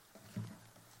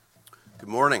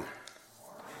morning.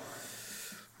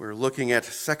 We're looking at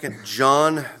 2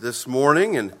 John this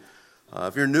morning, and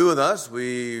if you're new with us,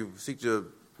 we seek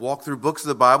to walk through books of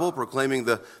the Bible, proclaiming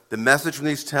the message from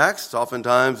these texts.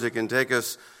 Oftentimes it can take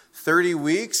us 30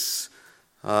 weeks.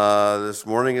 This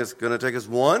morning it's going to take us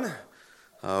one.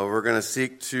 We're going to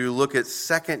seek to look at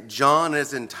 2 John in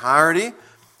its entirety.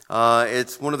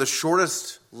 It's one of the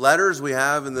shortest letters we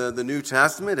have in the New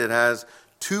Testament. It has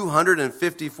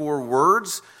 254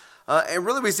 words. And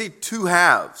really we see two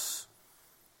halves.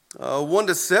 1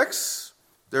 to 6,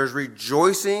 there's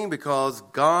rejoicing because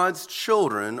God's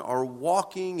children are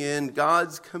walking in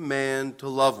God's command to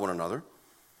love one another.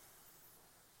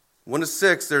 1 to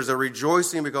 6, there's a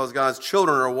rejoicing because God's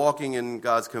children are walking in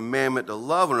God's commandment to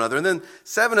love one another. And then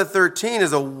 7 to 13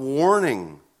 is a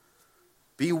warning.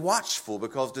 Be watchful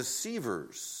because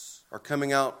deceivers are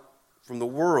coming out from the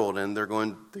world and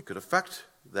they could affect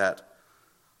that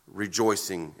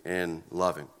rejoicing and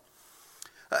loving.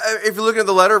 If you look at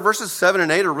the letter, verses 7 and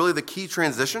 8 are really the key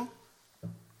transition.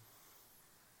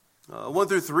 1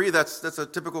 through 3, that's a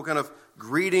typical kind of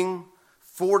greeting.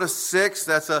 4 to 6,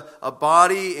 that's a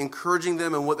body encouraging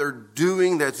them in what they're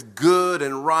doing that's good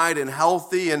and right and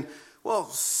healthy. And,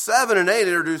 7 and 8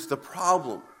 introduce the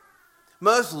problem.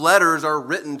 Most letters are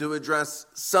written to address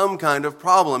some kind of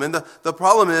problem. And the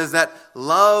problem is that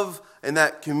love and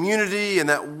that community and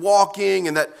that walking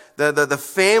and that the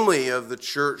family of the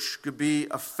church could be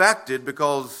affected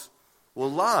because,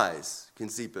 lies can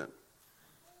seep in.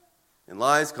 And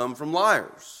lies come from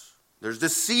liars. There's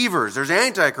deceivers. There's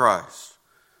antichrist.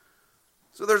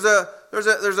 So there's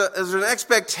an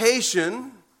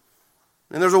expectation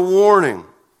and there's a warning.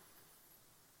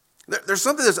 There's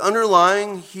something that's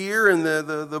underlying here in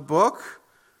the book,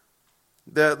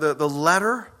 the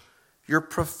letter. Your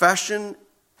profession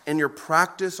and your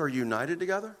practice are united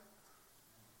together.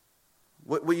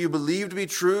 What you believe to be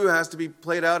true has to be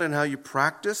played out in how you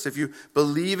practice. If you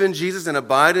believe in Jesus and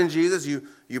abide in Jesus,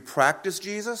 you practice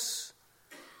Jesus.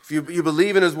 If you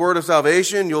believe in His word of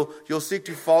salvation, you'll seek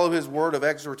to follow His word of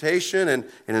exhortation and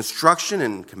instruction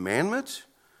and commandment.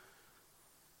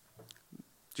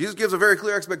 Jesus gives a very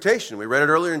clear expectation. We read it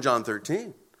earlier in John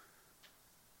 13.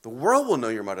 The world will know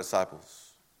you're my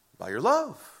disciples by your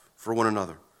love for one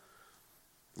another.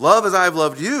 Love as I have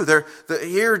loved you.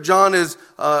 Here John is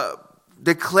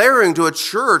declaring to a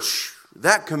church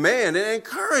that command and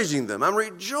encouraging them. I'm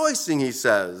rejoicing, he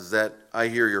says, that I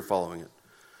hear you're following it.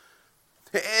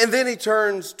 And then he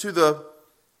turns to the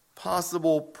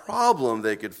possible problem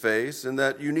they could face, and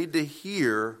that you need to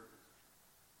hear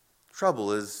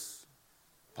trouble is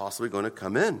possibly going to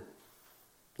come in.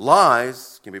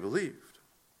 Lies can be believed.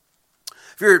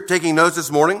 If you're taking notes this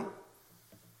morning,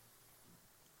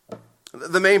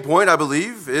 the main point, I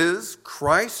believe, is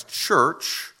Christ's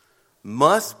church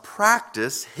must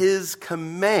practice His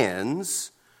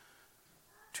commands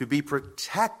to be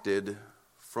protected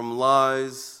from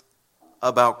lies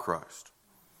about Christ.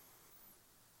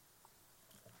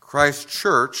 Christ's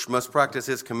church must practice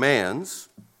His commands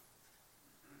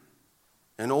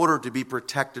in order to be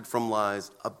protected from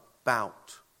lies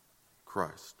about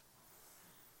Christ.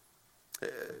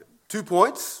 2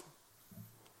 points.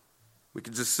 We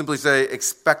could just simply say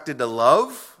expected to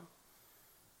love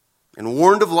and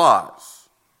warned of lies.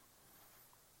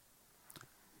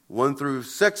 1 through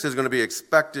 6 is going to be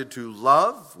expected to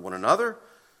love one another.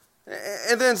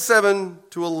 And then 7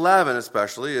 to 11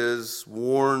 especially is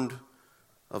warned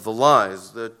of the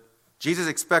lies. Jesus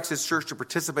expects His church to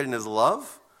participate in His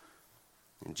love.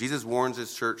 And Jesus warns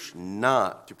His church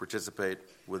not to participate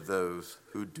with those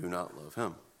who do not love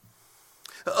Him.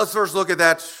 Let's first look at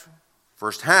that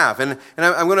first half. And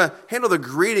I'm going to handle the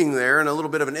greeting there and a little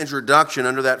bit of an introduction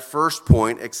under that first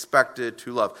point, expected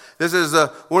to love. This is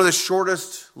one of the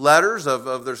shortest letters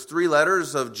there's 3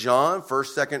 letters of John,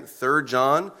 1st, 2nd, 3rd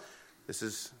John. This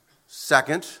is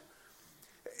 2nd.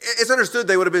 It's understood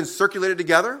they would have been circulated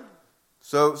together.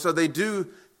 So they do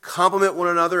complement one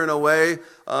another in a way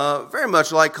very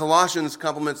much like Colossians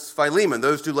complements Philemon.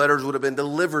 Those 2 letters would have been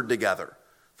delivered together.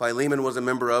 Philemon was a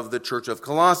member of the church of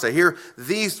Colossae. Here,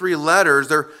 these 3 letters,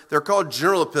 they're called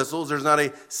general epistles. There's not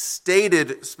a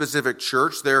stated specific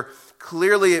church. They're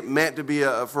clearly meant to be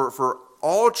for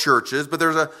all churches, but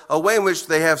there's a way in which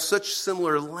they have such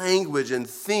similar language and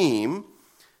theme.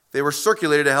 They were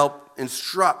circulated to help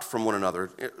instruct from one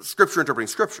another, Scripture interpreting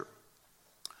Scripture.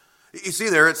 You see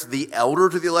there, it's the elder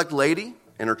to the elect lady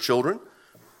and her children.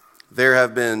 There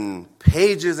have been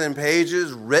pages and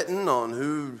pages written on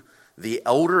who the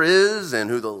elder is and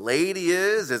who the lady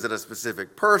is. Is it a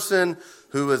specific person?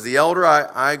 Who is the elder?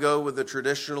 I go with the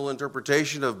traditional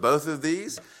interpretation of both of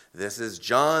these. This is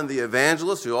John the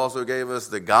evangelist, who also gave us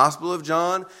the Gospel of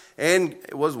John and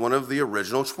was one of the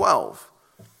original 12.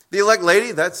 The elect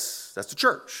lady, that's the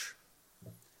church.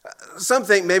 Some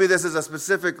think maybe this is a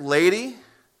specific lady.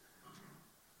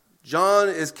 John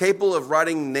is capable of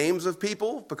writing names of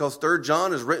people because 3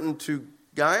 John is written to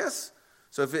Gaius.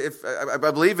 So if I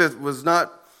believe it was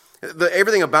not,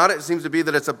 everything about it seems to be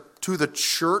that it's to the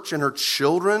church and her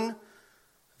children.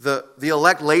 The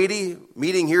elect lady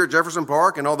meeting here at Jefferson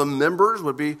Park and all the members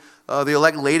would be the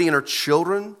elect lady and her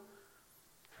children.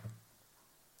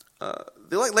 The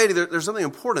elect lady, there's something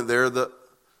important there. The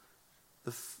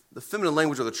feminine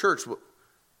language of the church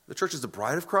is the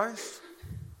bride of Christ.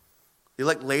 The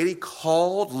elect lady,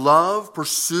 called, loved,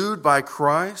 pursued by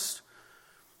Christ.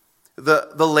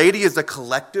 The lady is the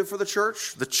collective for the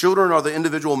church. The children are the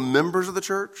individual members of the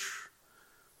church.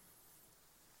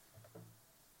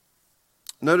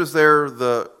 Notice there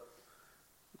the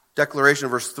declaration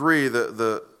of verse 3,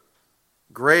 the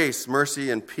grace,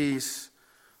 mercy, and peace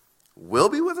will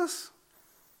be with us.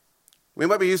 We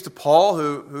might be used to Paul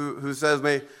who says,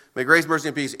 may grace, mercy,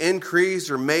 and peace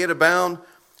increase or may it abound.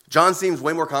 John seems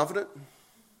way more confident.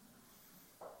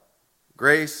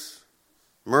 Grace,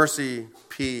 mercy,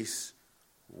 peace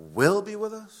will be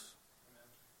with us.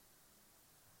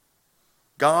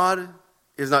 God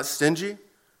is not stingy.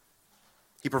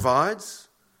 He provides.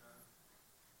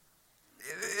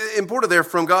 Important there,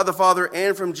 from God the Father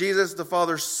and from Jesus the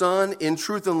Father's Son in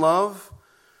truth and love.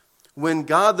 When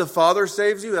God the Father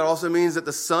saves you, that also means that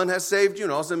the Son has saved you,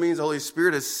 and it also means the Holy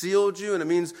Spirit has sealed you, and it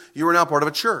means you are now part of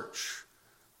a church.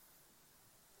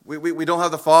 We don't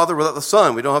have the Father without the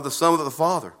Son. We don't have the Son without the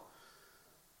Father.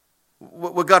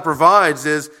 What God provides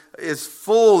is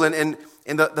full, and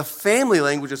the family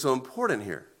language is so important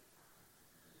here.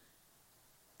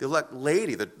 The elect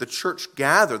lady, the church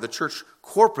gathered, the church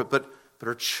corporate, but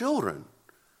her children.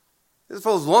 This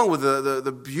follows along with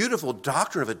the beautiful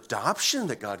doctrine of adoption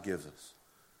that God gives us.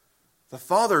 The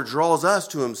Father draws us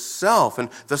to himself, and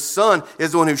the Son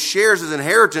is the one who shares his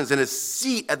inheritance and his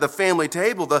seat at the family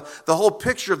table. The whole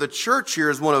picture of the church here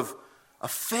is one of a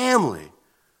family.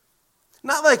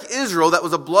 Not like Israel, that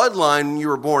was a bloodline you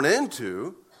were born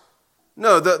into.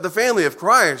 No, the family of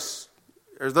Christ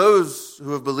are those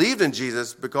who have believed in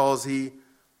Jesus because he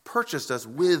purchased us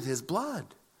with his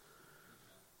blood.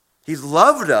 He's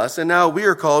loved us, and now we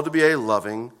are called to be a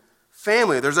loving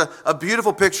family. There's a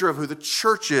beautiful picture of who the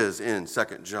church is in 2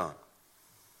 John.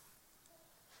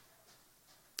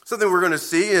 Something we're going to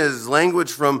see is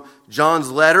language from John's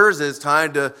letters is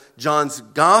tied to John's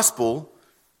gospel,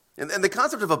 and the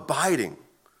concept of abiding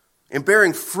and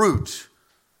bearing fruit.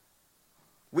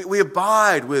 We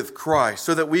abide with Christ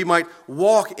so that we might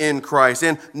walk in Christ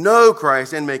and know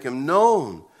Christ and make him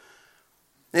known.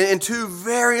 And 2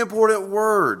 very important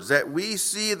words that we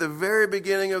see at the very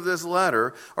beginning of this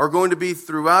letter are going to be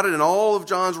throughout it in all of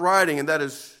John's writing, and that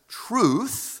is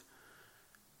truth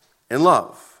and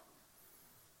love.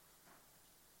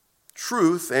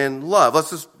 Truth and love. Let's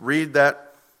just read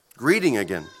that greeting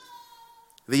again.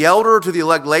 The elder to the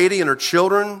elect lady and her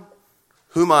children,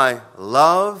 whom I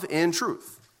love in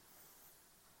truth.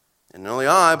 And not only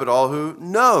I, but all who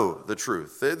know the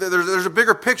truth. There's a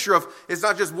bigger picture of, it's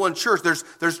not just one church.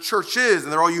 There's churches,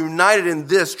 and they're all united in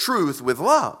this truth with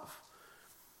love.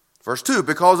 Verse 2,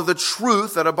 because of the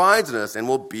truth that abides in us and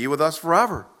will be with us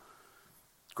forever.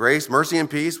 Grace, mercy, and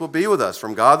peace will be with us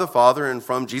from God the Father and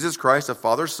from Jesus Christ, the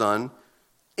Father's Son,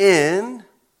 in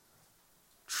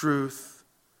truth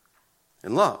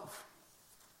and love.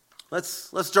 Let's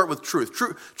start with truth.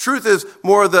 Truth is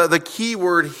more the key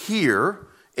word here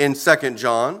in 2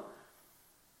 John.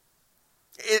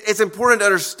 It's important to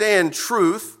understand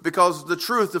truth because the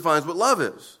truth defines what love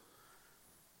is.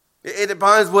 It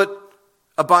defines what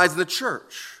abides in the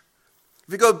church.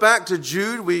 If you go back to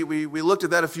Jude, we looked at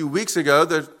that a few weeks ago.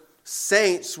 The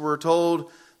saints were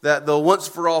told that the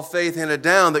once-for-all faith handed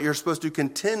down that you're supposed to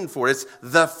contend for. It's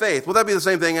the faith. Well, that'd be the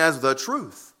same thing as the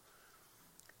truth.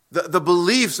 The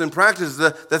beliefs and practices,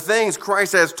 the things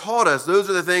Christ has taught us, those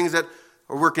are the things that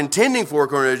we're contending for,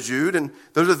 according to Jude, and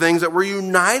those are the things that we're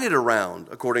united around,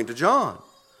 according to John.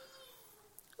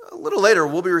 A little later,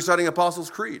 we'll be reciting Apostles'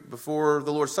 Creed before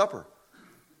the Lord's Supper.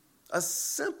 A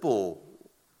simple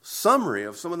summary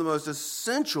of some of the most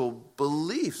essential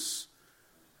beliefs.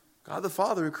 God the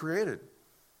Father who created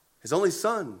his only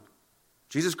Son,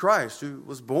 Jesus Christ, who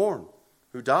was born,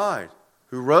 who died,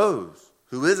 who rose,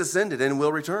 who is ascended and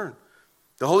will return.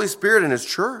 The Holy Spirit and his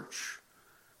church.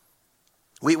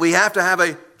 We have to have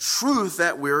a truth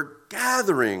that we're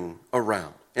gathering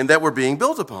around and that we're being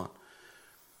built upon.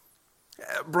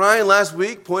 Brian last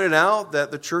week pointed out that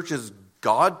the church is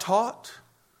God-taught.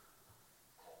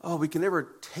 Oh, we can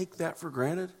never take that for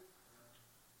granted.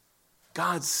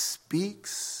 God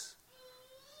speaks.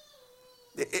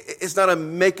 It's not a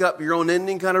make up your own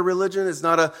ending kind of religion. It's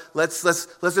not a let's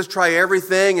just try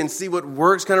everything and see what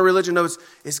works kind of religion. No,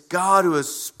 it's God who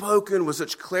has spoken with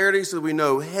such clarity so we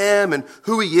know him and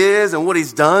who he is and what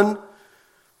he's done.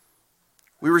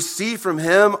 We receive from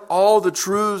him all the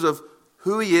truths of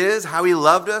who he is, how he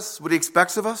loved us, what he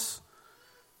expects of us.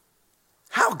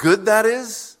 How good that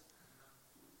is.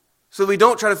 So we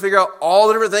don't try to figure out all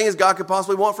the different things God could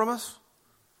possibly want from us.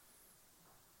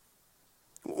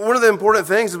 One of the important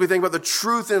things as we think about the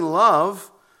truth in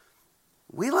love,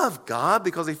 we love God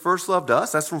because he first loved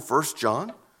us. That's from 1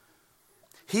 John.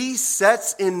 He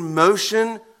sets in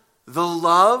motion the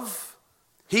love.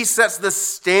 He sets the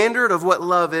standard of what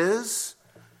love is.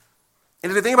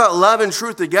 And if we think about love and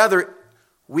truth together,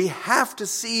 we have to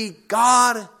see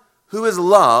God, who is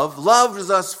love, loves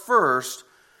us first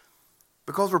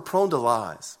because we're prone to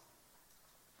lies.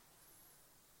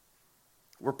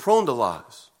 We're prone to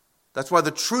lies. That's why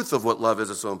the truth of what love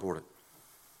is so important.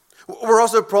 We're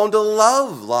also prone to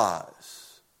love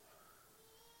lies.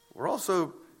 We're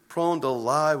also prone to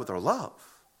lie with our love.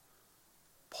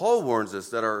 Paul warns us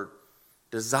that our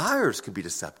desires can be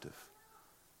deceptive.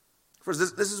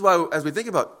 First, this is why as we think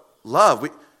about love,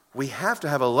 we have to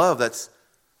have a love that's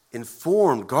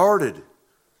informed, guarded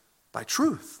by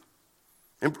truth.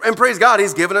 And praise God,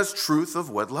 he's given us truth of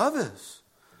what love is.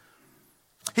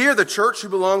 Here, the church who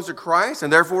belongs to Christ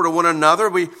and therefore to one another,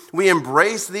 we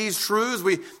embrace these truths.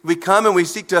 We come and we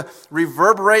seek to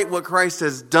reverberate what Christ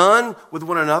has done with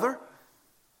one another.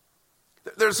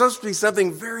 There's supposed to be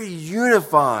something very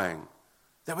unifying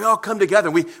that we all come together.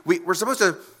 We're supposed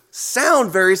to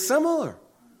sound very similar.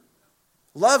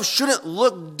 Love shouldn't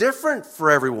look different for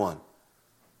everyone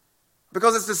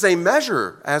because it's the same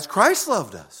measure as Christ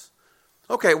loved us.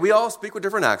 Okay, we all speak with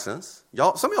different accents.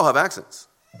 Some of y'all have accents.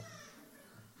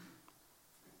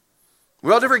 We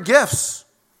all have different gifts.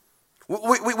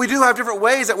 We do have different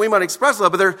ways that we might express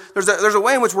love, but there's a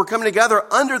way in which we're coming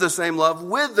together under the same love,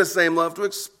 with the same love, to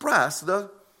express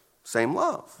the same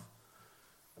love.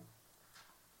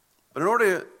 But in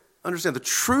order to understand the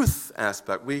truth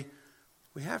aspect, we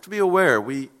have to be aware.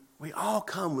 We all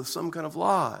come with some kind of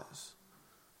lies,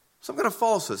 some kind of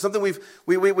falsehood, something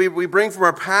we bring from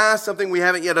our past, something we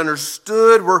haven't yet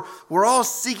understood. We're all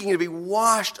seeking to be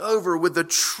washed over with the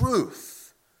truth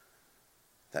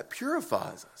that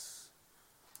purifies us,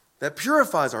 that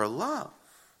purifies our love,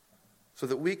 so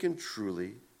that we can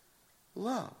truly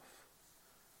love.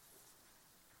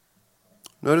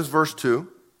 Notice verse 2.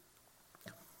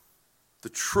 The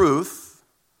truth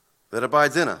that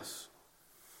abides in us.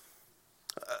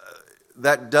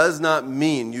 That does not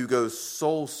mean you go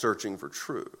soul searching for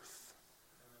truth.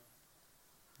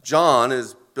 John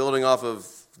is building off of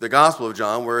the Gospel of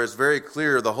John, where it's very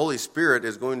clear the Holy Spirit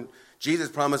is going, Jesus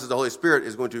promises the Holy Spirit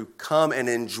is going to come and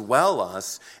indwell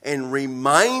us and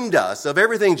remind us of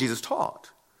everything Jesus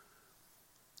taught.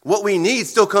 What we need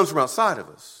still comes from outside of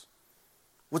us.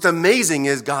 What's amazing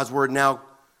is God's Word now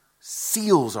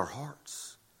seals our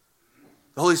hearts.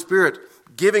 The Holy Spirit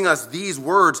giving us these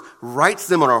words writes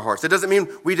them on our hearts. It doesn't mean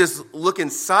we just look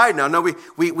inside now. No,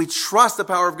 we trust the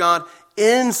power of God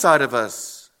inside of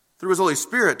us through His Holy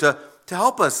Spirit to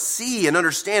help us see and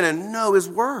understand and know His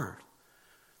Word.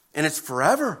 And it's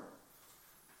forever.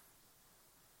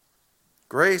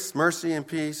 Grace, mercy, and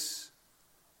peace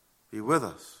be with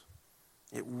us.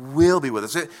 It will be with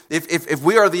us. If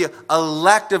we are the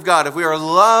elect of God, if we are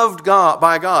loved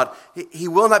by God, He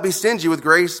will not be stingy with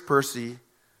grace,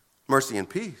 mercy, and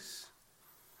peace.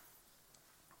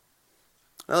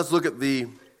 Now let's look at the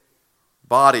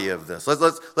body of this.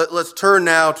 Let's turn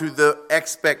now to the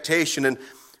expectation in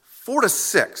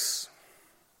 4-6.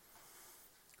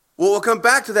 We'll come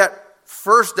back to that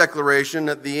first declaration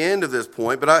at the end of this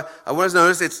point, but I want us to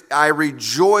notice I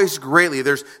rejoice greatly.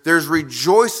 There's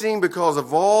rejoicing because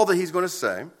of all that he's going to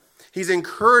say. He's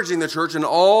encouraging the church in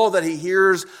all that he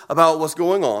hears about what's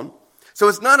going on. So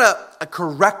it's not a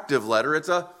corrective letter, it's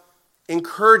a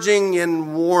encouraging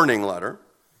and warning letter.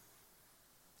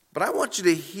 But I want you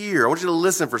to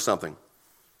listen for something.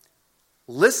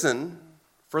 Listen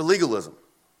for legalism.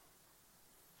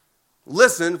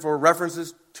 Listen for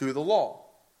references to the law.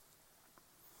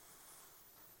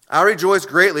 I rejoice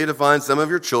greatly to find some of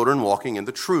your children walking in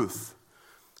the truth,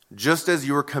 just as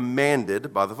you were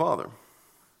commanded by the Father.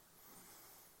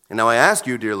 And now I ask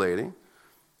you, dear lady,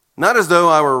 not as though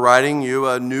I were writing you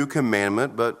a new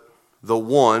commandment, but the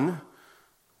one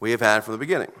we have had from the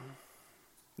beginning,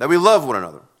 that we love one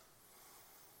another.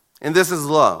 And this is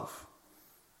love,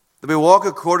 that we walk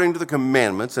according to the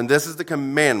commandments, and this is the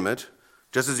commandment,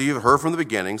 just as you have heard from the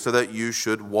beginning, so that you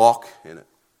should walk in it.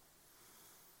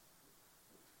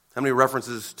 How many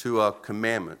references to a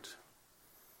commandment?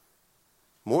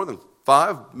 More than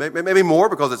 5, maybe more,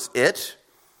 because it's it.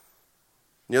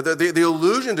 The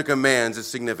allusion to commands is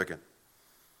significant.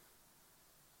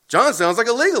 John sounds like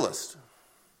a legalist.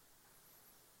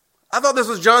 I thought this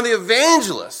was John the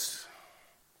Evangelist.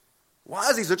 Why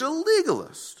is he such a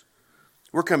legalist?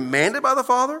 We're commanded by the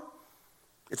Father.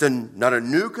 It's not a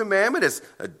new commandment. It's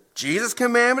a Jesus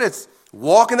commandment. It's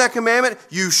walk in that commandment.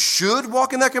 You should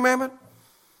walk in that commandment.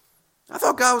 I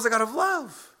thought God was a God of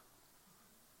love.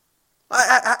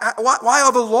 Why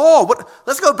all the law?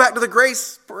 Let's go back to the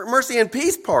grace, mercy, and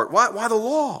peace part. Why the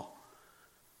law?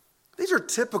 These are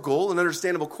typical and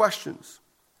understandable questions.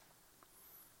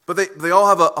 But they all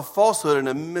have a falsehood and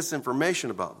a misinformation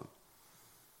about them.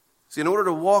 See, in order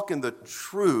to walk in the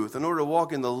truth, in order to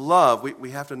walk in the love,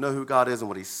 we have to know who God is and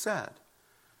what he said.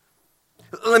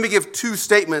 Let me give 2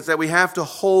 statements that we have to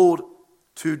hold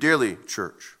to dearly,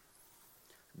 church.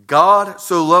 God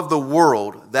so loved the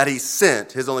world that he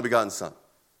sent his only begotten Son.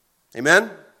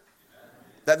 Amen?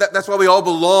 That's why we all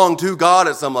belong to God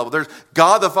at some level.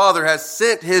 God the Father has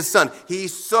sent his Son. He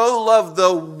so loved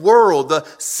the world, the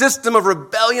system of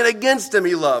rebellion against him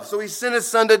he loved. So he sent his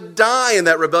Son to die in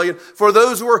that rebellion for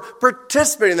those who were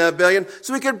participating in that rebellion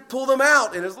so he could pull them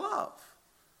out in his love.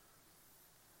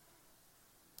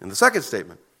 And the second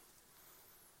statement,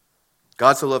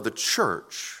 God so loved the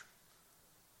church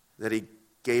that he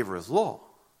gave her his law.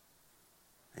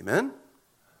 Amen?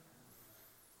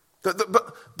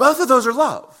 Both of those are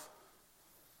love.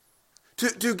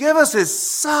 To give us his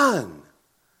Son,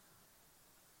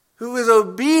 who is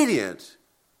obedient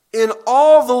in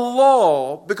all the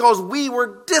law because we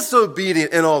were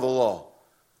disobedient in all the law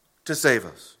to save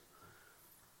us.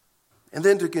 And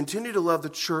then to continue to love the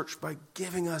church by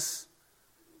giving us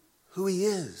who he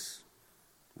is,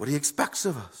 what he expects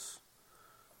of us.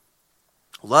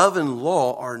 Love and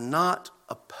law are not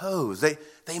opposed.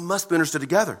 They must be understood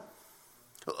together.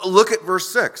 Look at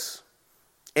verse 6.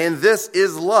 And this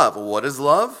is love. What is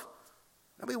love?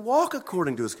 That we walk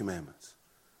according to his commandments.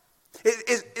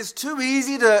 It's too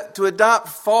easy to adopt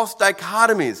false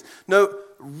dichotomies. No,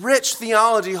 rich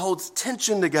theology holds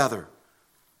tension together.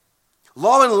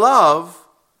 Law and love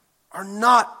are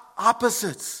not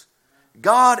opposites.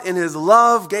 God in his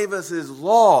love gave us his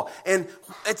law. And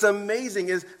it's amazing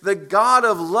is the God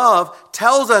of love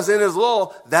tells us in his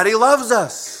law that he loves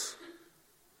us.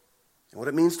 And what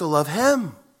it means to love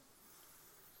him.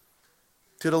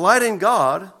 To delight in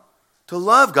God, to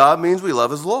love God means we love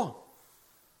his law.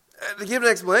 To give an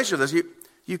explanation of this,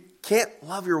 you can't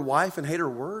love your wife and hate her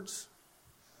words.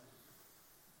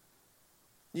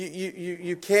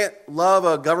 You can't love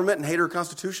a government and hate her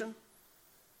constitution.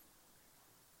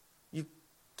 You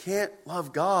can't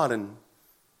love God and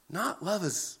not love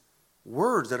his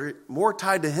words that are more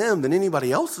tied to him than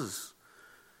anybody else's.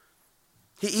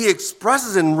 He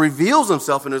expresses and reveals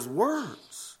himself in his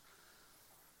words.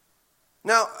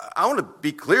 Now, I want to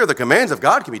be clear, the commands of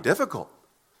God can be difficult.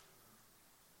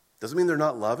 Doesn't mean they're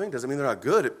not loving, doesn't mean they're not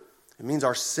good. It means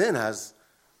our sin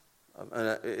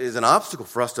is an obstacle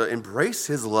for us to embrace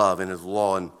his love and his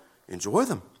law and enjoy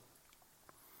them.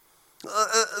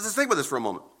 Let's think about this for a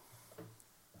moment.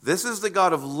 This is the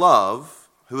God of love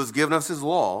who has given us his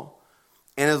law,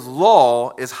 and his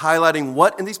law is highlighting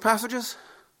what in these passages?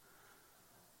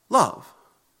 Love.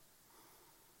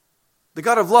 The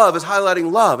God of love is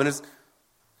highlighting love, and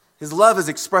his love is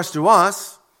expressed to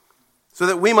us so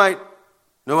that we might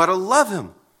know how to love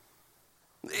him.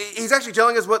 He's actually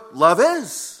telling us what love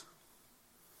is.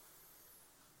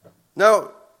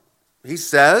 Now, he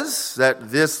says that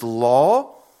this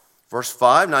law, verse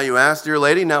 5, now you ask, dear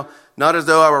lady, now not as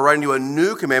though I were writing you a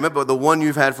new commandment, but the one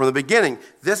you've had from the beginning.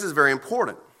 This is very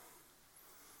important.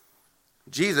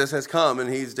 Jesus has come and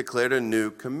he's declared a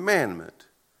new commandment.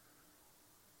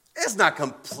 It's not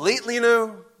completely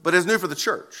new, but it's new for the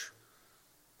church.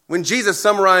 When Jesus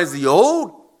summarized the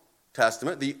Old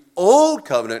Testament, the Old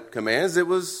Covenant commands, it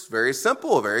was very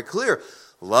simple, very clear.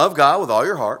 Love God with all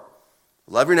your heart.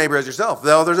 Love your neighbor as yourself.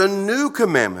 Now there's a new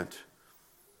commandment.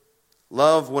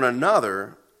 Love one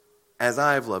another as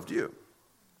I've loved you.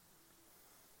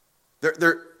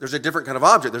 There's a different kind of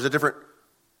object. There's a different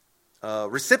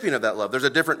recipient of that love. There's a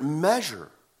different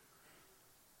measure.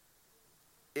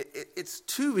 It's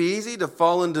too easy to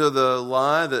fall into the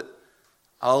lie that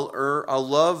I'll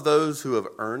love those who have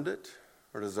earned it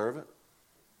or deserve it.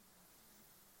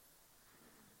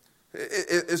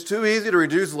 It's too easy to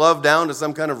reduce love down to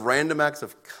some kind of random acts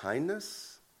of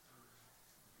kindness.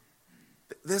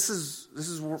 This is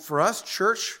for us,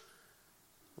 church.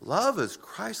 love as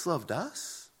Christ loved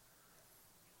us?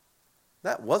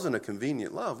 That wasn't a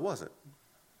convenient love, was it?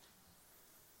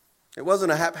 It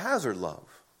wasn't a haphazard love.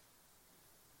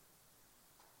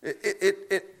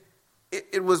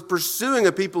 It was pursuing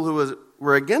a people who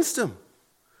were against him.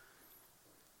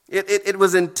 It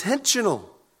was intentional.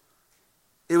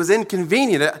 It was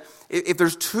inconvenient. If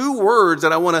there's two words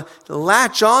that I want to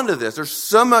latch onto this, there's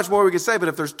so much more we could say, but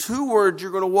if there's two words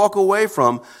you're going to walk away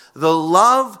from, the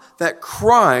love that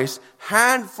Christ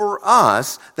had for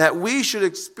us, that we should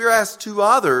express to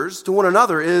others, to one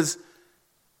another, it's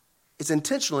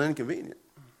intentional and inconvenient.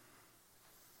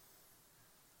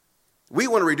 We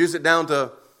want to reduce it down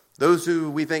to those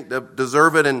who we think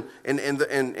deserve it and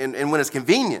when it's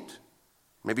convenient.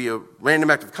 Maybe a random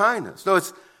act of kindness. No,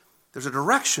 there's a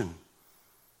direction.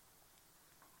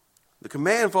 The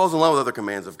command falls in line with other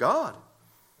commands of God.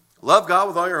 Love God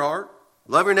with all your heart.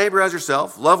 Love your neighbor as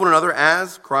yourself. Love one another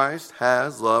as Christ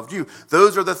has loved you.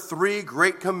 Those are the three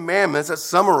great commandments that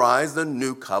summarize the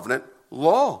new covenant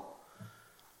law.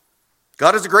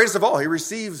 God is the greatest of all. He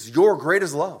receives your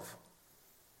greatest love.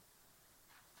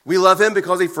 We love him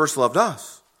because he first loved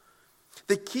us.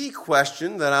 The key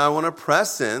question that I want to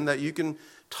press in that you can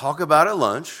talk about at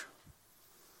lunch,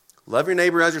 love your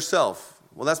neighbor as yourself.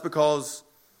 Well, that's because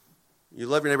you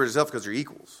love your neighbor as yourself because you're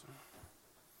equals.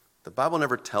 The Bible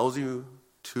never tells you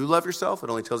to love yourself. It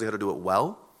only tells you how to do it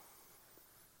well.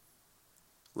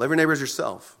 Love your neighbor as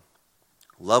yourself.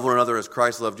 Love one another as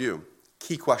Christ loved you.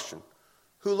 Key question.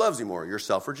 Who loves you more,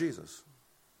 yourself or Jesus?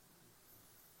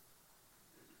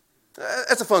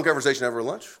 That's a fun conversation over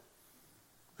lunch.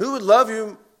 Who would love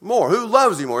you more? Who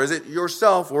loves you more? Is it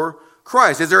yourself or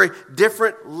Christ? Is there a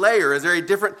different layer? Is there a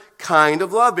different kind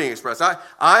of love being expressed?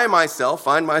 I myself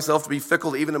find myself to be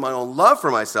fickle even in my own love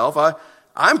for myself.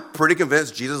 I'm pretty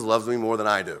convinced Jesus loves me more than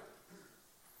I do.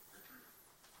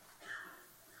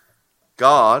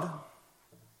 God,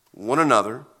 one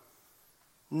another,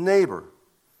 neighbor.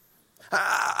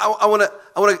 I want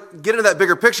to get into that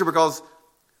bigger picture because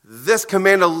this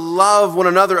command to love one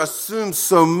another assumes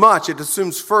so much. It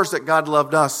assumes first that God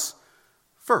loved us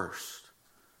first.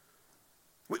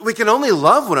 We can only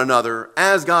love one another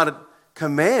as God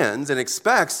commands and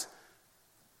expects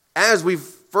as we've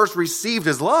first received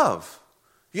his love.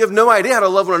 You have no idea how to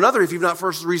love one another if you've not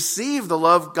first received the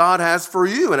love God has for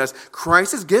you and as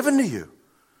Christ has given to you.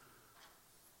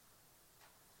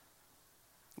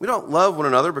 We don't love one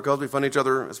another because we find each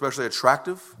other especially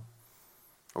attractive,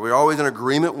 or we're always in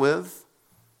agreement with,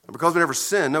 or because we never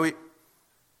sin. No,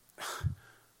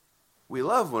 we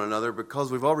love one another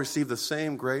because we've all received the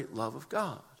same great love of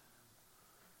God.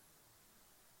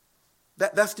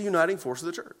 That's the uniting force of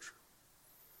the church.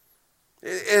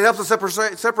 It helps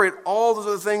us separate all those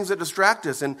other things that distract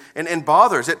us and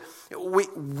bother us.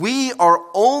 We are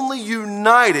only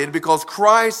united because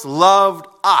Christ loved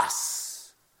us.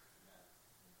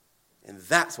 And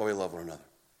that's why we love one another.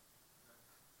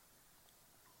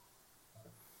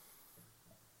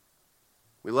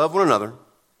 We love one another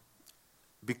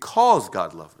because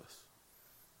God loved us.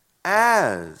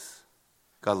 As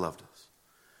God loved us.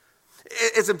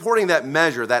 It's important that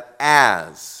measure, that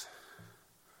as.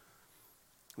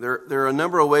 There are a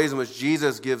number of ways in which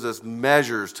Jesus gives us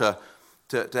measures to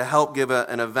help give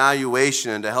an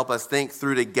evaluation and to help us think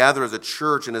through together as a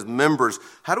church and as members.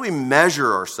 How do we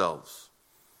measure ourselves?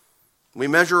 We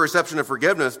measure reception of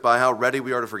forgiveness by how ready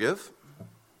we are to forgive.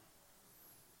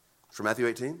 From Matthew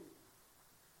 18.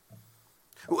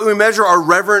 We measure our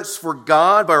reverence for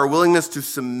God by our willingness to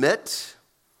submit.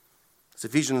 It's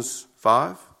Ephesians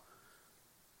 5.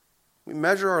 We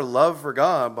measure our love for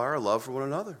God by our love for one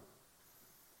another.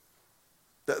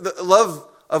 The love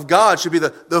of God should be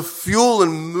the fuel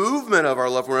and movement of our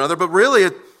love for one another, but really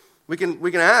we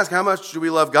can ask, how much do we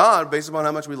love God based upon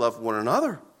how much we love one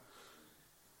another?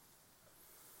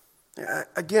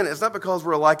 Again, it's not because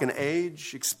we're alike in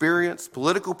age, experience,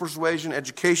 political persuasion,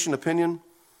 education, opinion.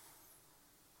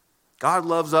 God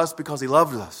loves us because he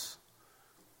loves us.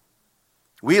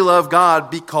 We love God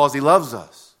because he loves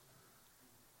us.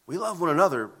 We love one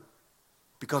another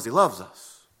because he loves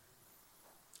us.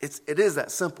 It is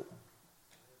that simple.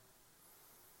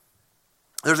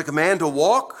 There's a command to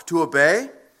walk, to obey.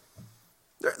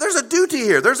 There's a duty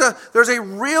here. There's a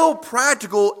real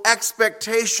practical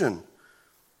expectation.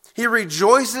 He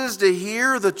rejoices to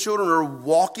hear the children are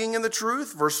walking in the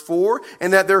truth, verse 4,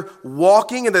 and that they're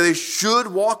walking and that they should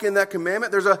walk in that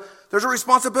commandment. There's a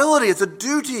responsibility. It's a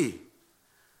duty.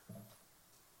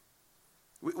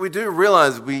 We do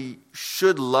realize we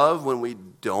should love when we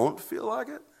don't feel like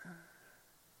it.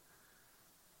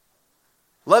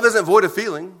 Love isn't void of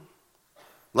feeling.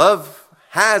 Love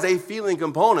has a feeling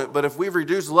component, but if we've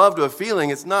reduced love to a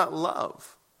feeling, it's not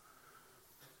love.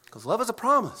 Because love is a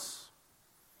promise.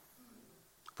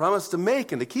 A promise to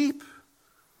make and to keep.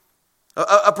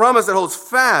 A promise that holds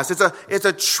fast. It's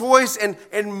a choice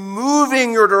in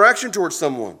moving your direction towards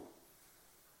someone.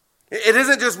 It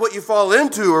isn't just what you fall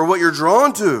into or what you're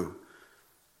drawn to.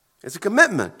 It's a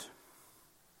commitment.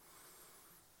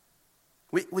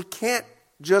 We can't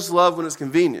just love when it's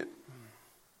convenient.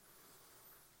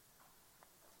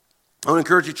 I want to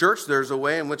encourage you, church, there's a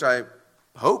way in which I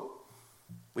hope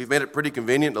we've made it pretty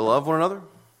convenient to love one another.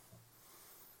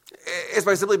 It's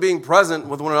by simply being present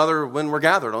with one another when we're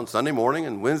gathered on Sunday morning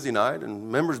and Wednesday night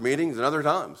and members' meetings and other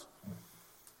times.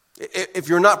 If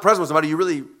you're not present with somebody, you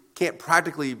really can't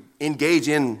practically engage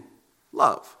in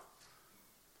love.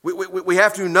 We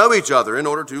have to know each other in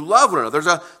order to love one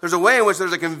another. There's a way in which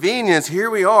there's a convenience.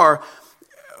 Here we are.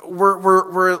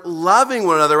 We're loving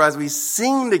one another as we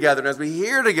sing together and as we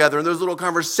hear together and those little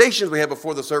conversations we have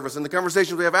before the service and the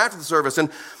conversations we have after the service. And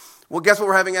well, guess what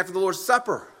we're having after the Lord's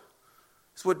Supper?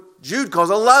 It's what Jude calls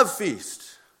a love feast.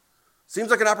 Seems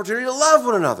like an opportunity to love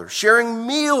one another, sharing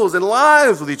meals and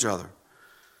lives with each other.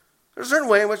 There's a certain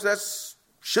way in which that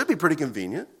should be pretty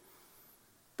convenient,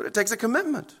 but it takes a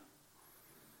commitment.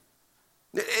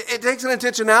 It takes an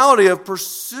intentionality of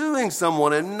pursuing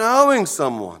someone and knowing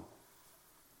someone.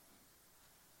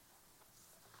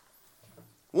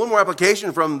 One more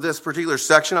application from this particular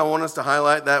section. I want us to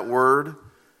highlight that word,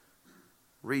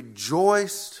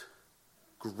 rejoiced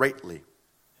greatly.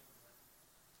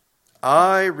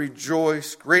 I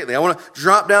rejoice greatly. I want to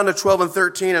drop down to 12 and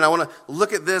 13, and I want to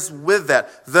look at this with that.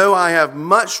 Though I have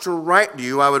much to write to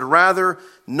you, I would rather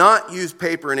not use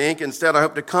paper and ink. Instead, I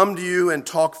hope to come to you and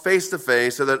talk face to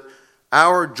face so that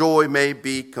our joy may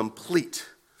be complete.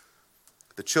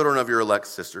 The children of your elect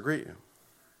sister greet you.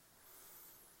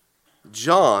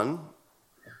 John,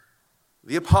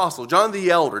 the apostle, John the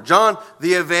elder, John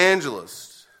the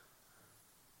evangelist,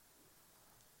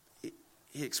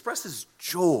 he expresses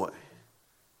joy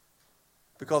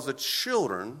because the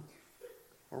children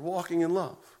are walking in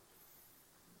love.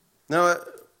 Now,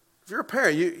 if you're a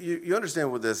parent, you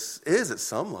understand what this is at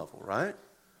some level, right?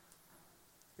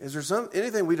 Is there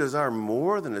anything we desire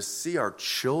more than to see our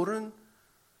children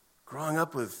growing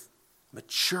up with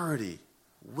maturity,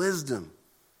 wisdom,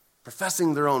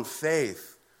 professing their own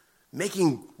faith,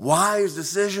 making wise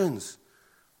decisions?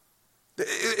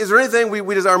 Is there anything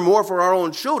we desire more for our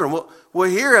own children? Well,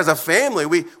 here as a family,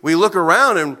 we look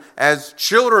around and as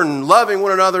children loving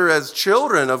one another as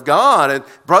children of God and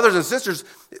brothers and sisters,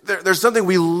 there's something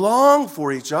we long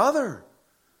for each other.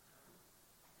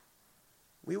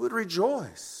 We would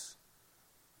rejoice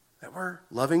that we're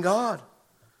loving God.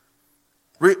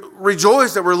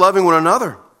 Rejoice that we're loving one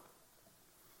another.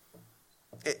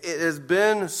 It has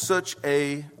been such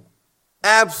an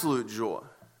absolute joy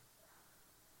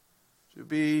to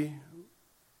be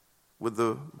with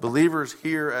the believers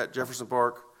here at Jefferson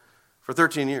Park for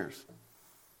 13 years.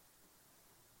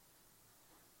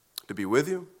 To be with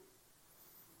you,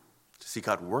 to see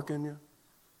God work in you,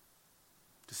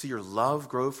 to see your love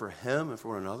grow for Him and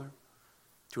for one another,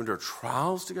 to endure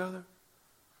trials together.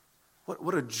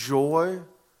 What a joy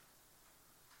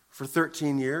for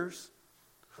 13 years.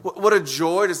 What a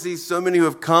joy to see so many who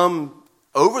have come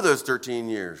over those 13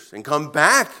 years and come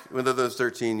back within those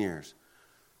 13 years.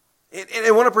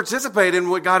 And want to participate in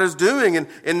what God is doing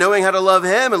and knowing how to love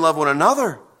Him and love one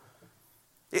another.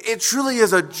 It truly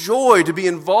is a joy to be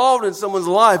involved in someone's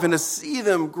life and to see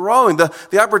them growing.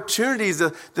 The opportunities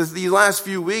the last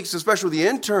few weeks, especially with the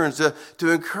interns,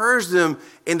 to encourage them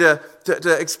and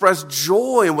to express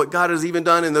joy in what God has even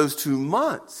done in those 2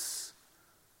 months.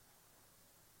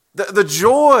 The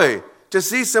joy to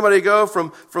see somebody go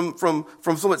from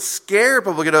somewhat scared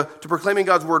publicly to proclaiming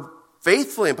God's word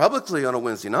faithfully and publicly on a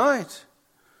Wednesday night.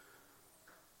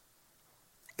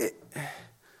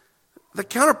 The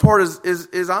counterpart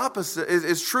is opposite.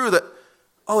 Is true that,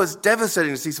 it's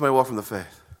devastating to see somebody walk from the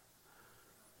faith.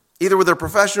 Either with their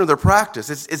profession or their practice.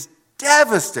 It's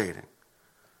devastating.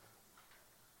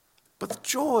 But the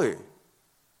joy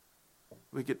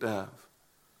we get to have.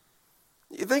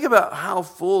 You think about how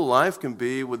full life can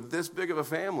be with this big of a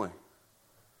family.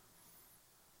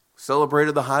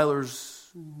 Celebrated the Hyler's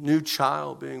new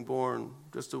child being born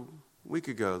just a week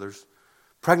ago. There's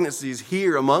pregnancies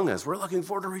here among us. We're looking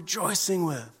forward to rejoicing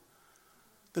with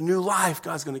the new life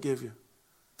God's going to give you.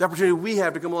 The opportunity we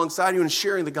have to come alongside you and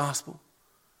sharing the gospel.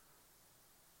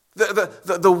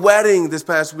 The wedding this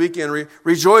past weekend,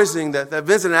 rejoicing that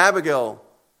Vincent and Abigail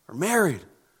are married.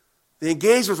 The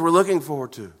engagements we're looking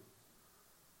forward to.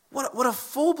 What a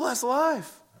full, blessed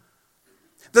life.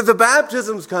 The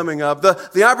baptism's coming up.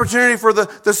 The opportunity for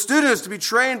the students to be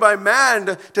trained by Matt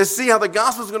and to see how the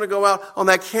gospel's going to go out on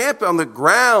that camp, on the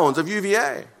grounds of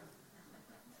UVA.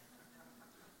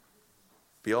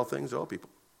 Be all things to all people.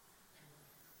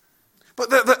 But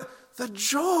the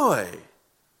joy,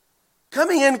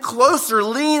 coming in closer,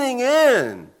 leaning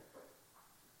in,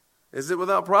 is it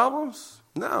without problems?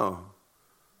 No.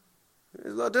 Is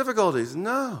it without difficulties?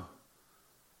 No.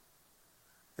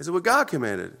 Is it what God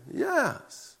commanded?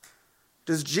 Yes.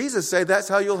 Does Jesus say that's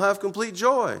how you'll have complete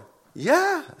joy?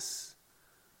 Yes.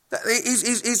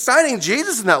 He's citing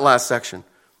Jesus in that last section.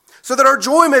 So that our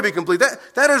joy may be complete.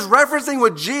 That is referencing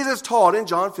what Jesus taught in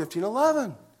John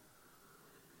 15:11.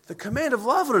 The command of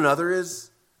love one another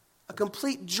is a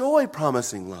complete joy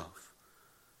promising love.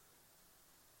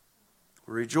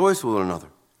 Rejoice with one another.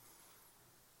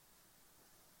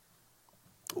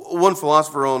 One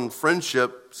philosopher on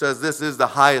friendship says this is the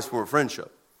highest form of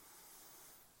friendship,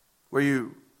 where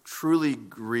you truly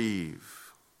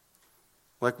grieve.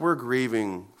 Like we're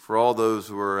grieving for all those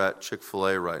who are at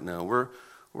Chick-fil-A right now.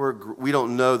 We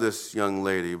don't know this young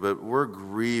lady, but we're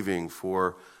grieving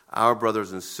for our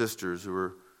brothers and sisters who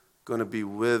are going to be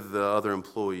with the other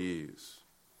employees.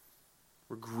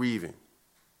 We're grieving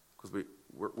because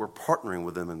we're partnering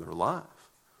with them in their life.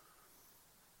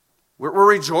 We're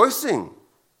rejoicing.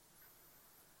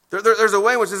 There's a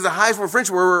way in which this is the highest form of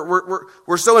friendship where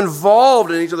we're so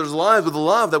involved in each other's lives with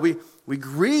love that we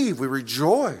grieve, we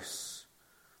rejoice.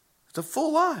 It's a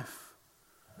full life.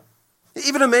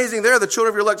 Even amazing there, the children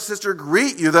of your elect sister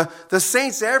greet you, the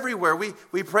saints everywhere.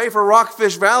 We pray for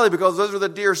Rockfish Valley because those are the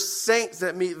dear saints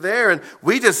that meet there. And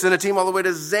we just sent a team all the way to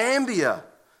Zambia.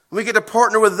 And we get to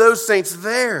partner with those saints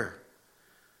there.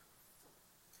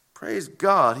 Praise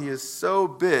God, He is so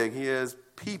big. He has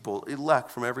people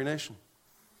elect from every nation.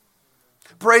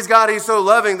 Praise God, He's so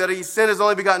loving that He sent His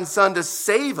only begotten Son to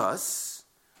save us.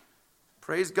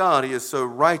 Praise God, He is so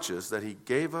righteous that He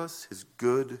gave us His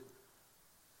good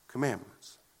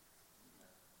commandments.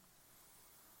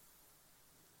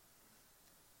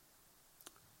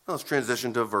 Now let's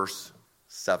transition to verse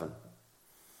 7.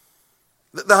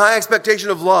 The high expectation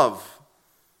of love.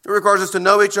 It requires us to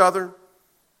know each other,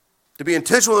 to be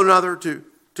intentional with one another, to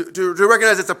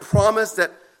recognize it's a promise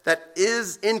that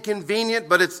is inconvenient,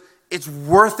 but it's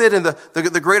worth it in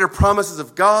the greater promises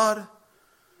of God.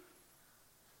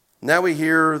 Now we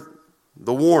hear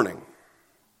the warning.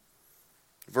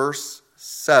 Verse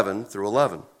 7 through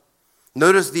 11.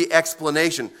 Notice the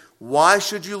explanation. Why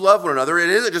should you love one another?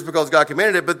 It isn't just because God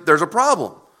commanded it, but there's a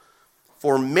problem.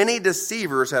 For many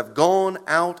deceivers have gone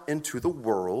out into the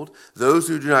world, those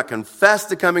who do not confess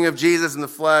the coming of Jesus in the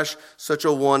flesh. Such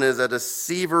a one is a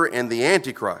deceiver and the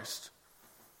Antichrist.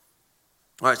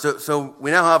 All right, so we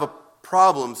now have a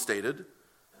problem stated.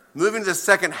 Moving to the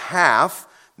second half,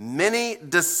 many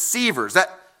deceivers. That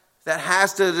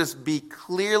has to just be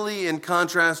clearly in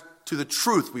contrast to the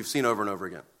truth we've seen over and over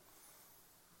again.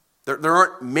 There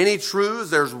aren't many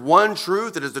truths. There's one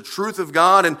truth. It is the truth of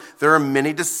God, and there are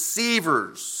many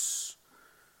deceivers.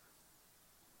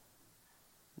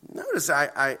 Notice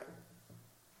I've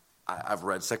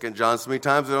read 2 John so many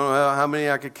times, I don't know how many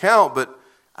I could count, but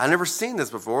I've never seen this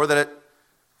before, that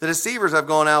the deceivers have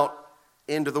gone out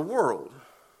into the world.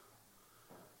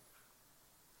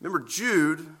 Remember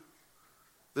Jude,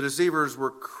 the deceivers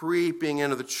were creeping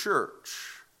into the church.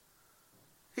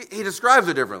 He describes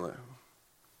it differently.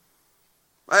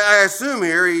 I assume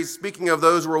here he's speaking of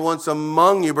those who were once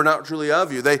among you but not truly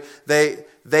of you.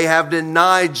 They have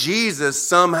denied Jesus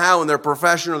somehow in their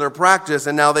profession or their practice,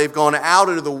 and now they've gone out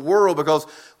into the world, because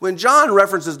when John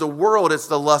references the world, it's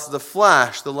the lust of the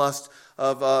flesh, the lust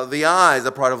of the eyes,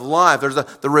 the pride of life. There's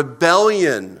the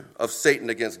rebellion of Satan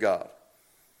against God.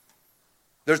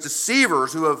 There's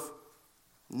deceivers who have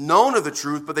known of the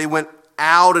truth, but they went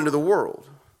out into the world.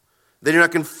 They do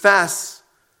not confess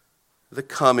the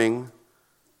coming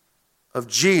of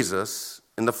Jesus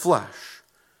in the flesh.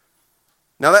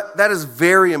 Now that is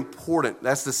very important.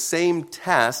 That's the same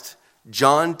test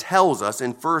John tells us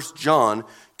in 1 John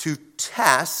to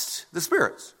test the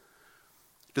spirits.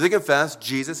 Do they confess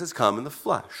Jesus has come in the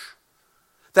flesh?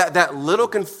 That little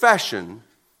confession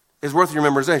is worth your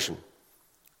memorization.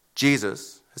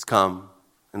 Jesus has come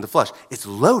in the flesh. It's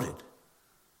loaded.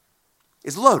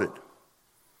 It's loaded.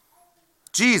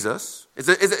 Jesus,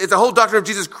 it's a whole doctrine of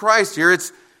Jesus Christ here.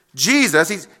 It's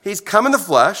Jesus, he's come in the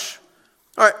flesh.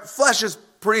 All right, flesh is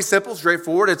pretty simple,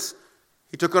 straightforward.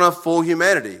 He took on a full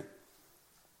humanity.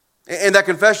 And that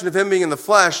confession of him being in the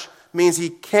flesh means he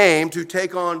came to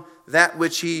take on that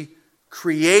which he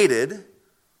created,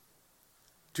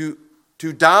 to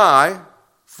die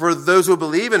for those who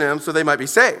believe in him so they might be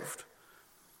saved.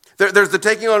 There's the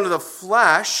taking on of the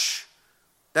flesh,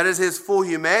 that is his full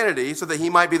humanity, so that he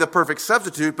might be the perfect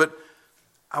substitute. But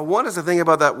I want us to think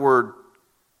about that word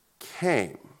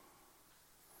came.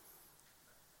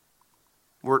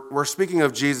 We're speaking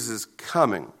of Jesus'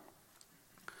 coming.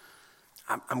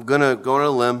 I'm going to go on a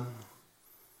limb.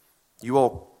 You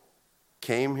all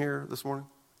came here this morning?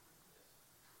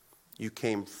 You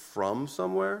came from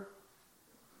somewhere?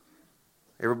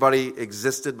 Everybody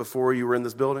existed before you were in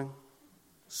this building?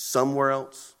 Somewhere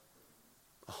else?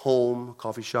 A home, a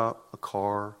coffee shop, a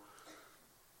car?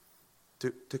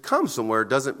 To come somewhere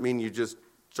doesn't mean you just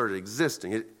started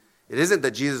existing. It isn't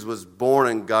that Jesus was born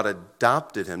and God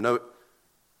adopted him. No,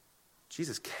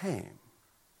 Jesus came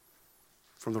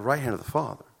from the right hand of the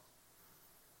Father.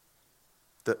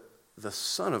 The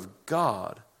Son of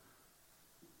God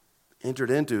entered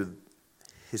into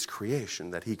his creation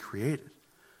that he created.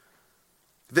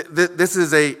 This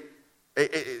is it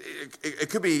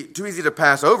could be too easy to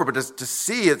pass over, but to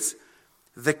see it's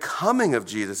the coming of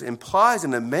Jesus implies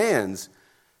and demands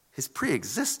his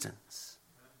pre-existence.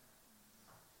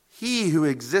 He who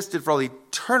existed for all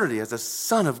eternity as the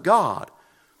Son of God,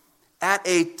 at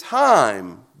a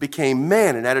time became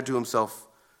man and added to himself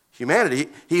humanity.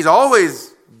 He's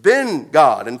always been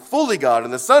God and fully God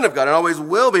and the Son of God and always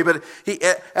will be, but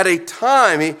at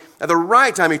the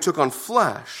right time, he took on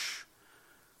flesh.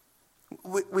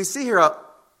 We see here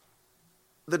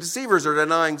the deceivers are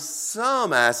denying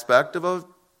some aspect of a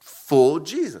full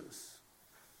Jesus.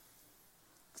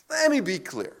 Let me be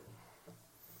clear.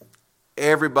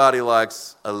 Everybody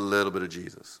likes a little bit of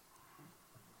Jesus.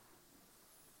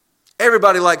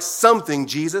 Everybody likes something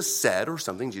Jesus said or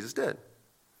something Jesus did.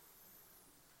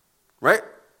 Right?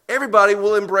 Everybody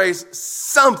will embrace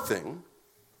something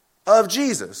of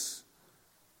Jesus.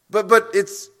 But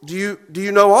it's do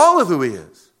you know all of who he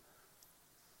is?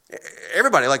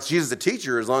 Everybody likes Jesus the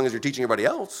teacher as long as you're teaching everybody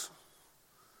else.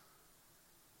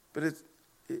 But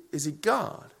is he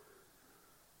God?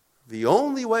 The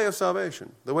only way of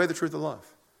salvation, the way, the truth, and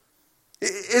life.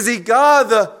 Is he God,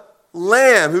 the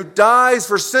Lamb who dies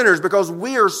for sinners because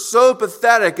we are so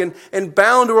pathetic and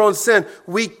bound to our own sin,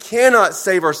 we cannot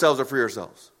save ourselves or free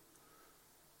ourselves?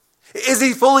 Is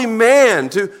he fully man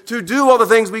to do all the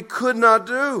things we could not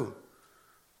do?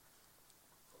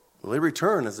 Will he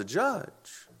return as a judge?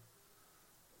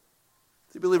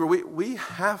 See, believer, we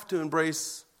have to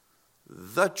embrace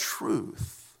the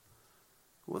truth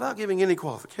without giving any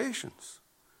qualifications.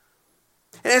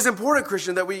 And it's important,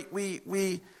 Christian, that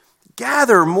we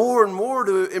gather more and more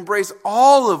to embrace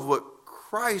all of what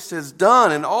Christ has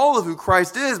done and all of who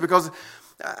Christ is, because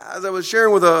as I was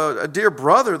sharing with a dear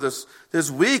brother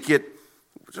this week, we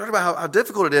talked about how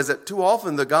difficult it is that too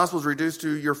often the gospel is reduced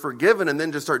to you're forgiven and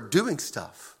then just start doing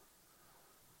stuff.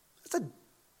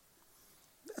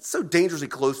 That's so dangerously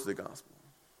close to the gospel.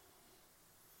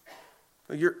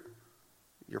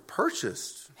 You're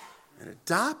purchased and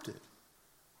adopted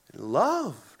and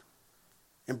loved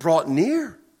and brought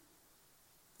near.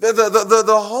 The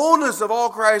wholeness of all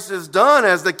Christ is done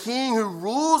as the king who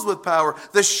rules with power,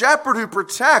 the shepherd who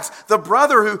protects, the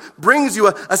brother who brings you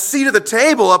a seat at the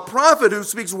table, a prophet who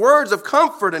speaks words of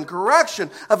comfort and correction,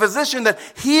 a physician that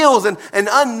heals and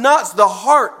unknots the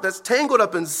heart that's tangled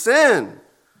up in sin.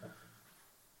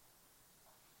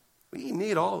 We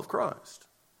need all of Christ.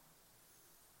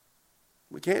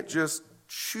 We can't just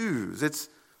choose.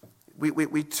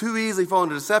 We too easily fall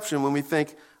into deception when we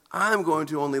think, I'm going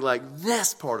to only like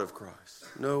this part of Christ.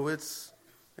 No, it's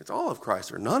all of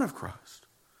Christ or none of Christ.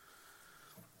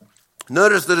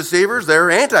 Notice the deceivers, they're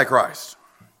Antichrist.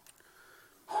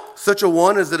 Such a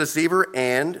one is the deceiver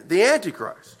and the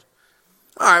Antichrist.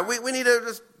 All right, we need to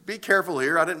just be careful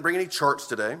here. I didn't bring any charts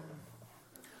today.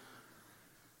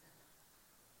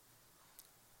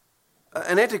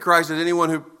 An Antichrist is anyone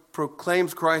who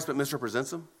proclaims Christ but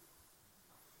misrepresents him.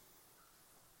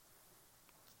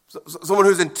 Someone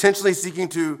who's intentionally seeking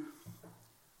to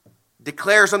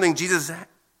declare something Jesus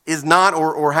is not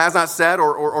or has not said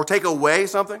or take away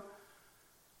something.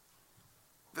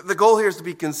 The goal here is to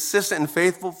be consistent and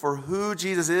faithful for who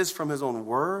Jesus is from his own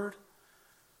word.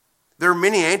 There are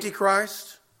many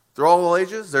antichrists through all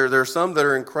ages. There are some that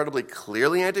are incredibly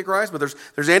clearly antichrist, but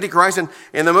there's antichrist,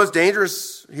 and the most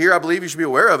dangerous here I believe you should be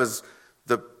aware of is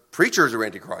the preachers are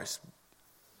antichrist.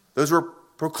 Those who are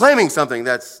proclaiming something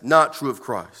that's not true of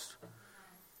Christ.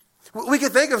 We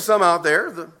can think of some out there,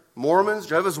 the Mormons,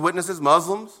 Jehovah's Witnesses,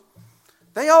 Muslims.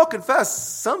 They all confess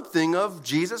something of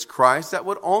Jesus Christ that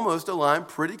would almost align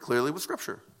pretty clearly with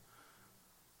Scripture.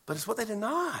 But it's what they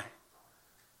deny.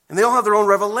 And they all have their own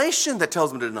revelation that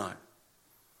tells them to deny.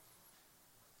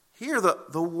 Here, the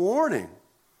warning.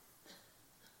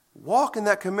 Walk in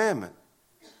that commandment,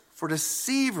 for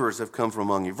deceivers have come from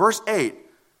among you. Verse 8,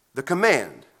 the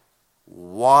command,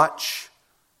 watch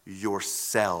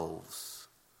yourselves.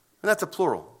 And that's a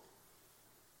plural.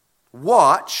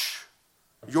 Watch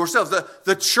yourselves.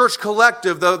 The church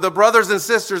collective, the brothers and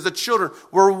sisters, the children,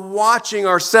 we're watching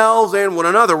ourselves and one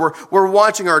another. We're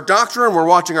watching our doctrine, we're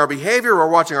watching our behavior, we're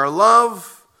watching our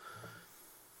love.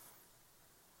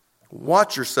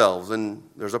 Watch yourselves, and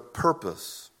there's a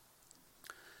purpose.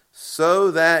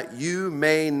 So that you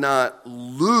may not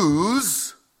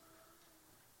lose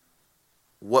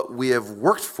what we have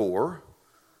worked for,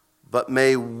 but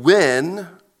may win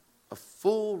a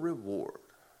full reward.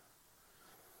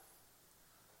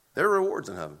 There are rewards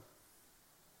in heaven.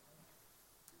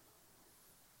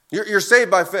 You're saved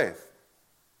by faith.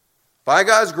 By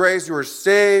God's grace, you are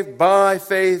saved by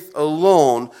faith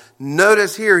alone.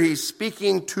 Notice here, he's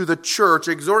speaking to the church,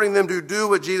 exhorting them to do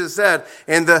what Jesus said.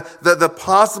 And the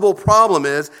possible problem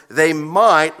is they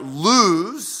might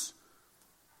lose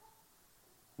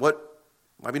what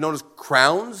might be known as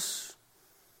crowns,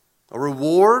 a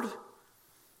reward.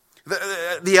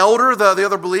 The elder, the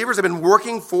other believers have been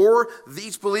working for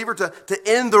each believer to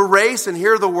end the race and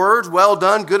hear the words, well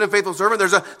done, good and faithful servant.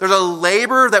 There's a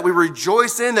labor that we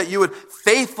rejoice in, that you would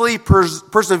faithfully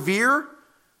persevere.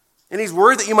 And he's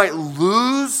worried that you might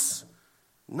lose,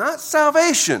 not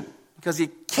salvation, because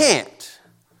you can't,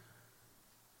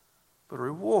 but a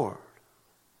reward.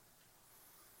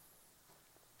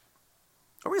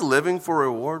 Are we living for a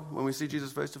reward when we see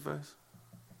Jesus face to face?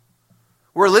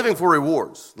 We're living for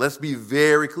rewards. Let's be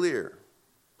very clear.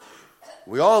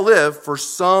 We all live for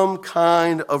some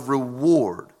kind of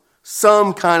reward,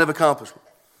 some kind of accomplishment.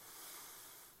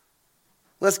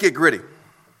 Let's get gritty.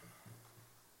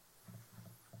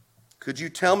 Could you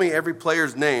tell me every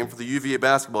player's name for the UVA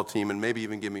basketball team and maybe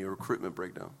even give me a recruitment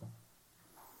breakdown?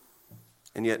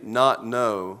 And yet not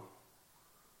know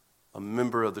a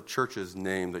member of the church's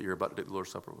name that you're about to take the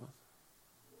Lord's Supper with?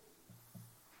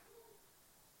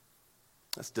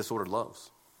 That's disordered loves.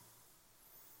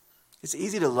 It's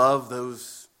easy to love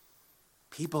those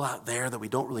people out there that we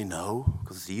don't really know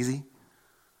because it's easy.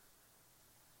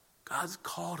 God's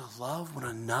call to love one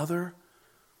another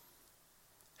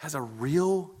has a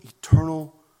real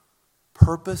eternal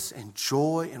purpose and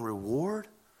joy and reward.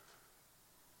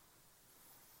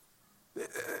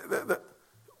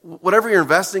 Whatever you're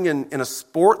investing in a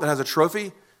sport that has a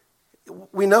trophy,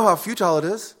 we know how futile it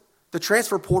is. The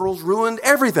transfer portal's ruined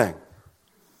everything.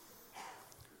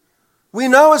 We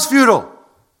know it's futile.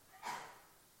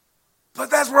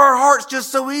 But that's where our hearts just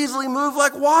so easily move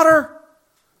like water.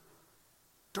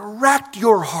 Direct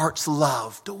your heart's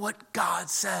love to what God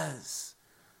says.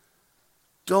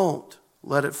 Don't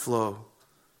let it flow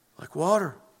like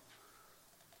water.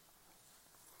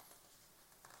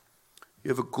 You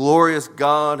have a glorious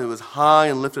God who is high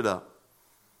and lifted up.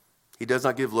 He does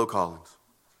not give low callings.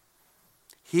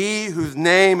 He whose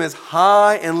name is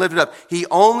high and lifted up. He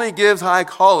only gives high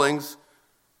callings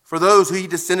for those who he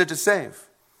descended to save.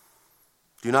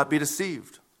 Do not be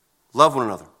deceived. Love one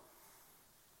another.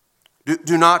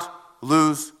 Do not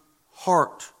lose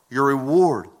heart, your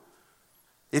reward.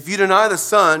 If you deny the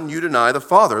Son, you deny the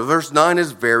Father. Verse 9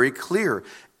 is very clear.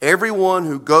 Everyone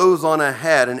who goes on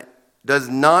ahead and does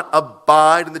not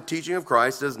abide in the teaching of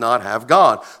Christ does not have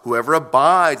God. Whoever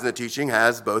abides in the teaching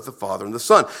has both the Father and the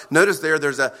Son. Notice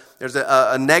there's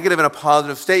a negative and a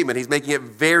positive statement. He's making it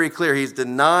very clear. He's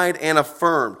denied and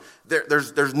affirmed.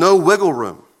 There's no wiggle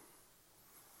room.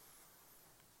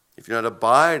 If you do not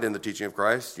abide in the teaching of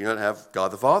Christ, you do not have God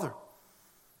the Father.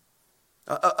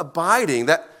 Abiding,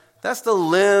 that's the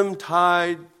limb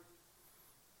tied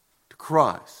to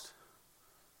Christ.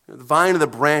 The vine and the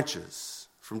branches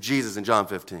from Jesus in John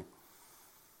 15.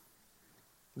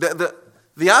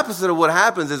 The opposite of what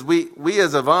happens is we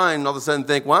as a vine all of a sudden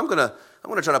think, well, I'm going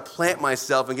to try to plant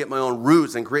myself and get my own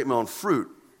roots and create my own fruit.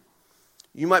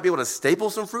 You might be able to staple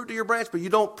some fruit to your branch, but you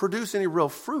don't produce any real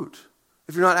fruit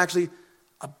if you're not actually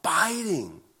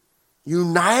abiding,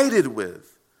 united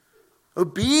with,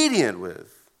 obedient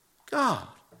with God.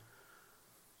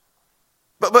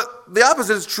 But the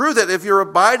opposite is true, that if you're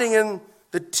abiding in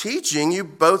the teaching, you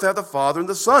both have the Father and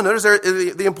the Son. Notice there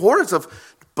the importance of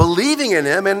believing in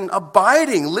him and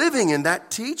abiding, living in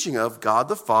that teaching of God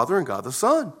the Father and God the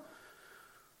Son.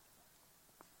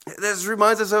 This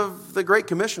reminds us of the Great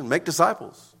Commission, make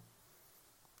disciples,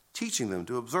 teaching them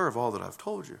to observe all that I've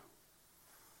told you.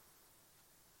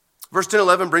 Verse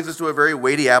 10-11 brings us to a very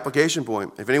weighty application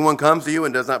point. If anyone comes to you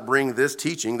and does not bring this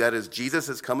teaching, that is, Jesus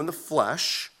has come in the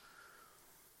flesh,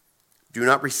 Do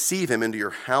not receive him into your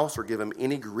house or give him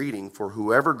any greeting, for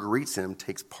whoever greets him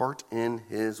takes part in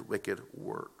his wicked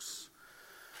works.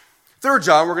 Third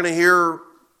John, we're going to hear,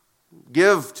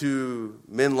 give to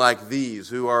men like these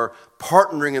who are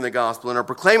partnering in the gospel and are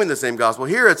proclaiming the same gospel.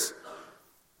 Here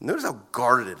notice how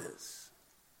guarded it is.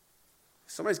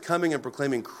 Somebody's coming and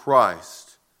proclaiming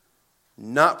Christ,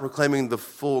 not proclaiming the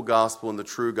full gospel and the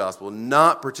true gospel,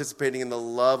 not participating in the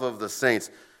love of the saints.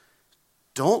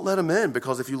 Don't let them in,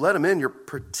 because if you let them in, you're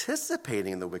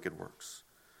participating in the wicked works.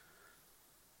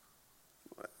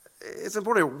 It's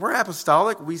important. We're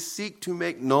apostolic. We seek to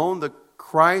make known the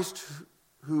Christ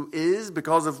who is,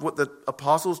 because of what the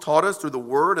apostles taught us through the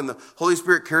Word and the Holy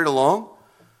Spirit carried along.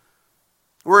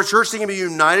 We're a church seeking to be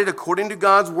united according to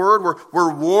God's Word.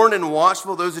 We're warned and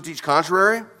watchful of those who teach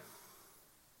contrary.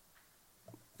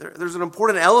 There's an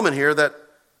important element here that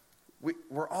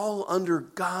we're all under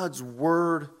God's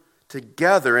Word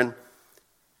together. And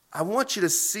I want you to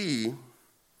see,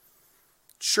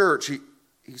 church,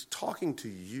 he's talking to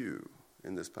you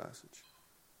in this passage.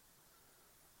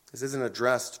 This isn't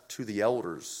addressed to the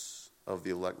elders of the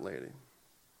elect lady.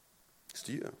 It's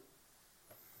to you.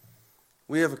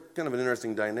 We have kind of an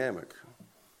interesting dynamic.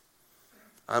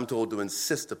 I'm told to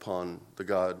insist upon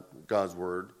God's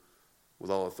word with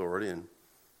all authority, and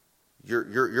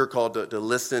you're called to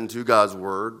listen to God's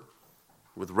word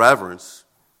with reverence.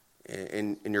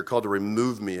 And you're called to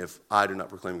remove me if I do not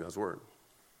proclaim God's word.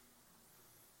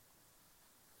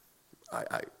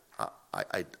 I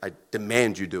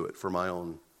demand you do it for my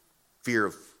own fear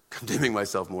of condemning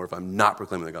myself more if I'm not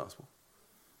proclaiming the gospel.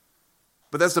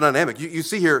 But that's the dynamic. You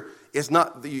see here, it's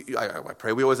not, I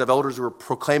pray we always have elders who are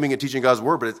proclaiming and teaching God's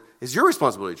word, but it's your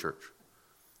responsibility, church.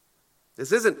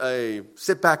 This isn't a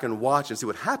sit back and watch and see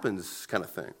what happens kind of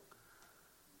thing.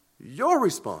 You're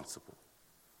responsible.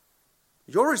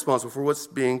 You're responsible for what's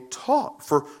being taught,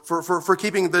 for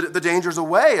keeping the dangers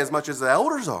away as much as the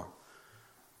elders are.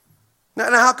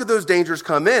 Now how could those dangers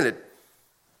come in?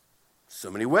 So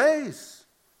many ways.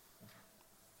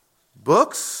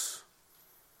 Books,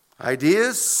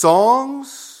 ideas,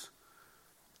 songs.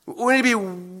 We need to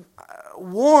be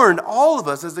warned, all of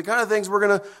us, as the kind of things we're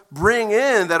going to bring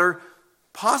in that are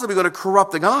possibly going to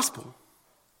corrupt the gospel.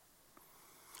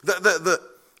 The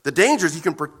danger is you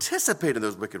can participate in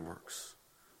those wicked works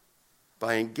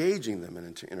by engaging them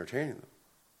and entertaining them.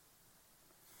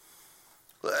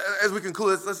 As we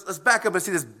conclude, let's back up and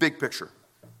see this big picture.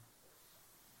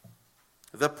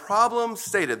 The problem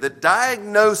stated, the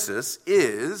diagnosis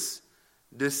is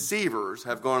deceivers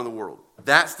have gone in the world.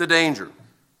 That's the danger.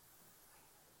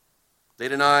 They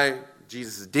deny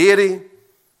Jesus' deity,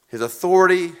 his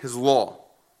authority, his law.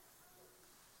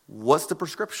 What's the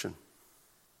prescription?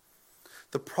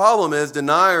 The problem is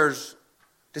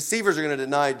deceivers are going to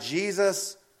deny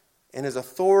Jesus and his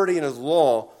authority and his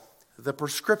law. The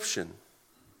prescription,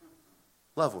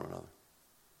 love one another.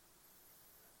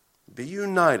 Be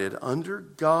united under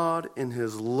God in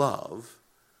his love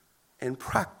and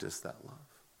practice that love.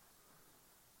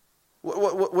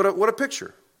 What a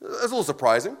picture. That's a little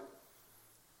surprising.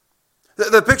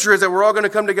 The picture is that we're all going to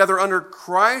come together under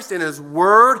Christ and his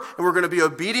word, and we're going to be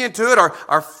obedient to it.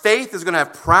 Our faith is going to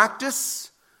have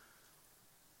practice.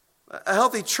 A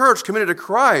healthy church committed to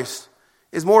Christ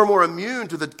is more and more immune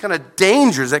to the kind of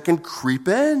dangers that can creep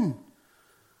in.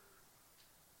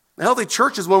 A healthy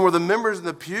church is one where the members in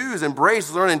the pews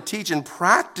embrace, learn, and teach and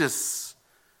practice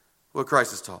what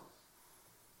Christ has taught.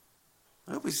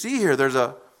 I hope we see here there's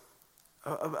a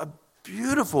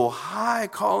beautiful high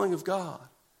calling of God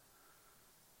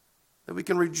that we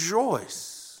can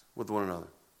rejoice with one another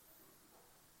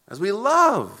as we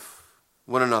love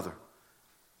one another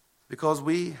because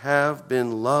we have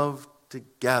been loved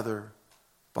together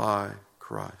by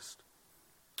Christ.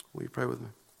 Will you pray with me?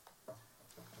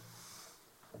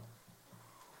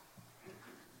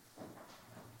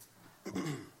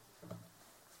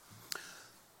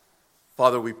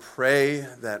 Father, we pray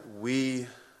that we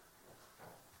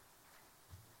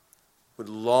would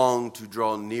long to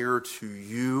draw nearer to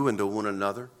you and to one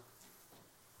another.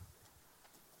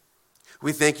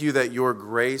 We thank you that your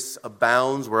grace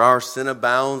abounds where our sin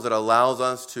abounds, that allows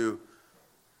us to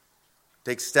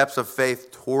take steps of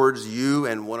faith towards you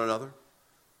and one another.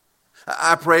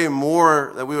 I pray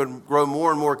more that we would grow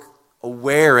more and more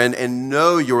aware and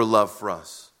know your love for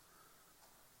us,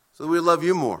 so that we would love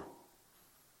you more,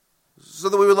 so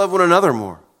that we would love one another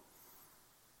more,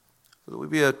 so that we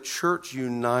be a church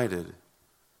united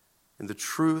in the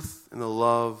truth and the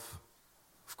love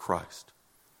of Christ.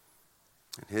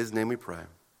 In his name we pray.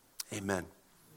 Amen.